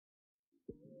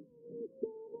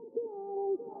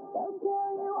They'll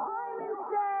tell you I'm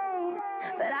insane,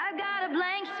 but I got a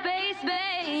blank space,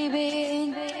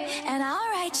 baby, and I'll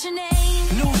write your name.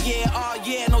 New year, oh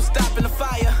yeah, no stopping the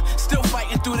fire. Still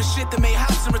fighting through the shit that made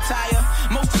house and retire.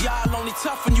 Most of y'all only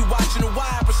tough when you watching The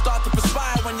Wire, but start to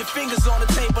perspire when your fingers on the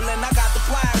table and I got the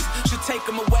pliers. Should take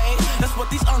them away. That's what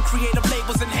these uncreative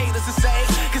labels and haters will say.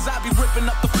 Cause I be ripping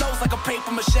up the flows like a paper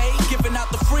mache, giving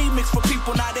out the free mix for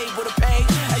people not able to pay.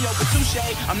 Hey yo, but touche,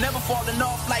 I'm never falling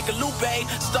off like a Lupe.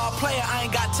 Star player, I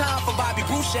ain't got time for Bobby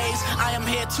Boucher's. I am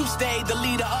here to stay, the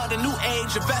leader of the new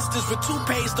age. Investors with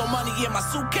toothpaste, no money in my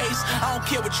suitcase. I don't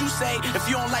care what you say, if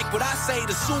you don't like what I say,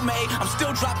 the sue me. I'm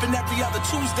still dropping every other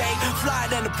Tuesday.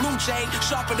 Flyer than the Blue Jay,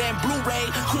 sharper than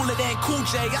Blu-ray, cooler than Cool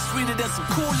J, I sweeter than some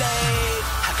Kool-Aid.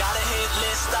 I got a hit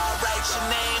list, I'll write your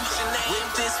name.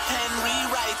 With this pen,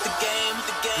 rewrite the game.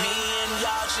 Me and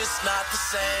y'all just not the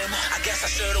same. I guess I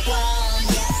should've won.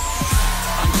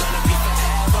 I'm gonna be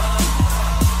forever.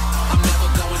 I'm never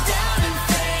going down in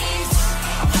flames.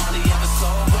 I'm hardly ever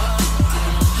sober,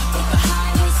 but the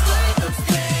high was worth the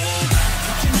pain.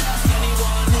 You can ask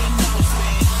anyone who knows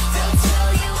me, they'll tell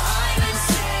you I'm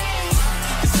insane.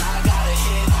 Cause I got a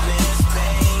hit list,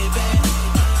 baby,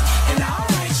 and I'll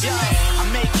write your name. I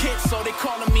make hits, so they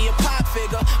calling me a pop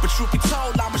figure, but truth be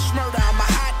told, I'm a schmurder, I'm a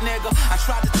hot nigga. I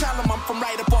tried to tell them I'm from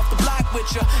right up off the block with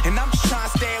ya, and I'm just trying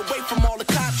to stay away from all the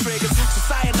cop triggers. So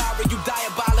sayonara, you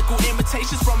diabolical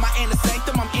imitations from my inner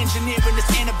sanctum. I'm engineering this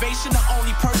innovation, the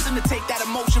only person to take that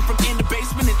emotion from in the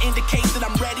basement and indicate that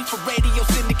I'm ready for radio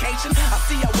syndication. I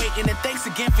see y'all waiting, and thanks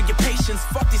again for your patience.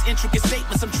 Fuck these intricate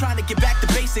statements, I'm trying to get back to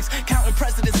basics. Counting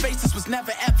presidents' faces was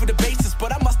never ever the basis,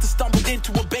 but I must